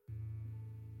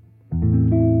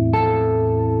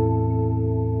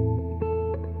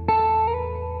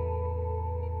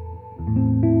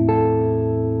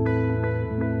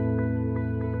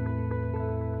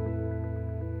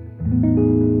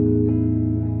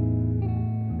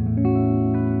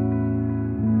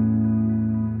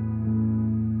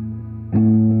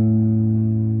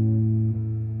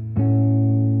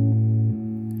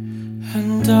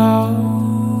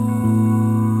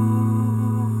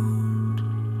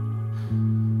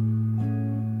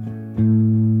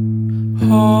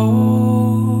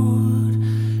hold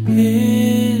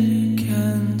it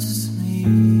against me.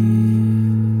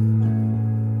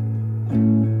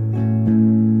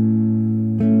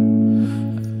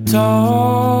 I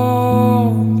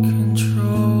don't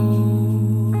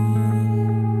control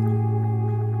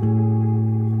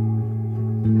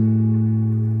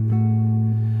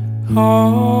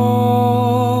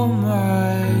all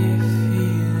my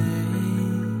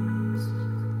feelings.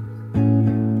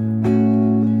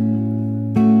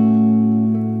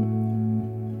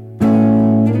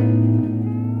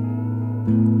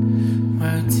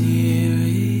 My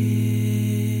dearies,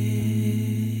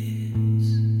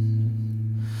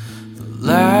 the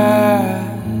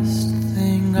last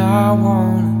thing I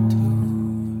wanna do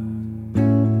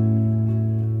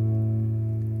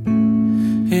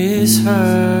is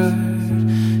hurt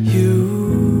you.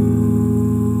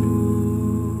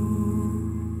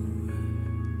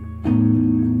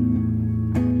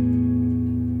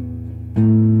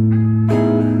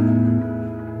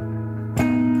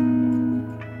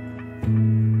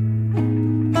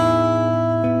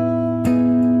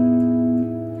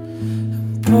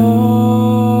 Pour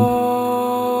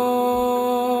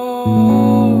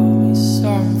me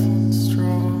something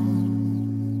strong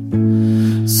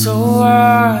so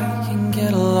I can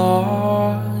get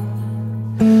along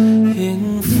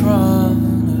in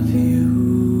front of you.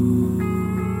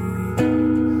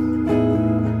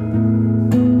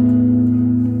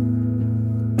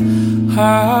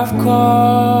 I've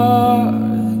got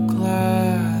the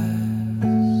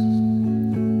glass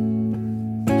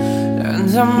and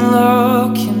I'm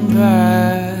looking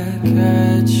back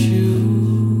at you.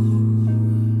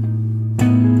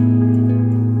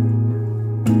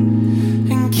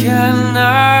 And can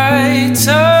I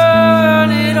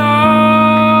turn it on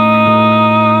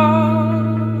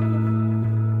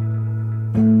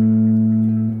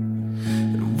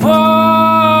and watch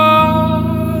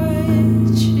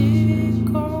it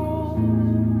go?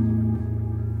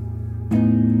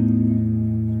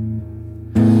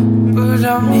 But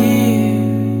I'm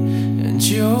here and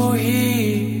you're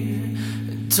here,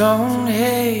 and don't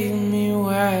hate me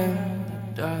when the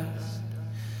dust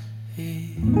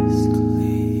is clear.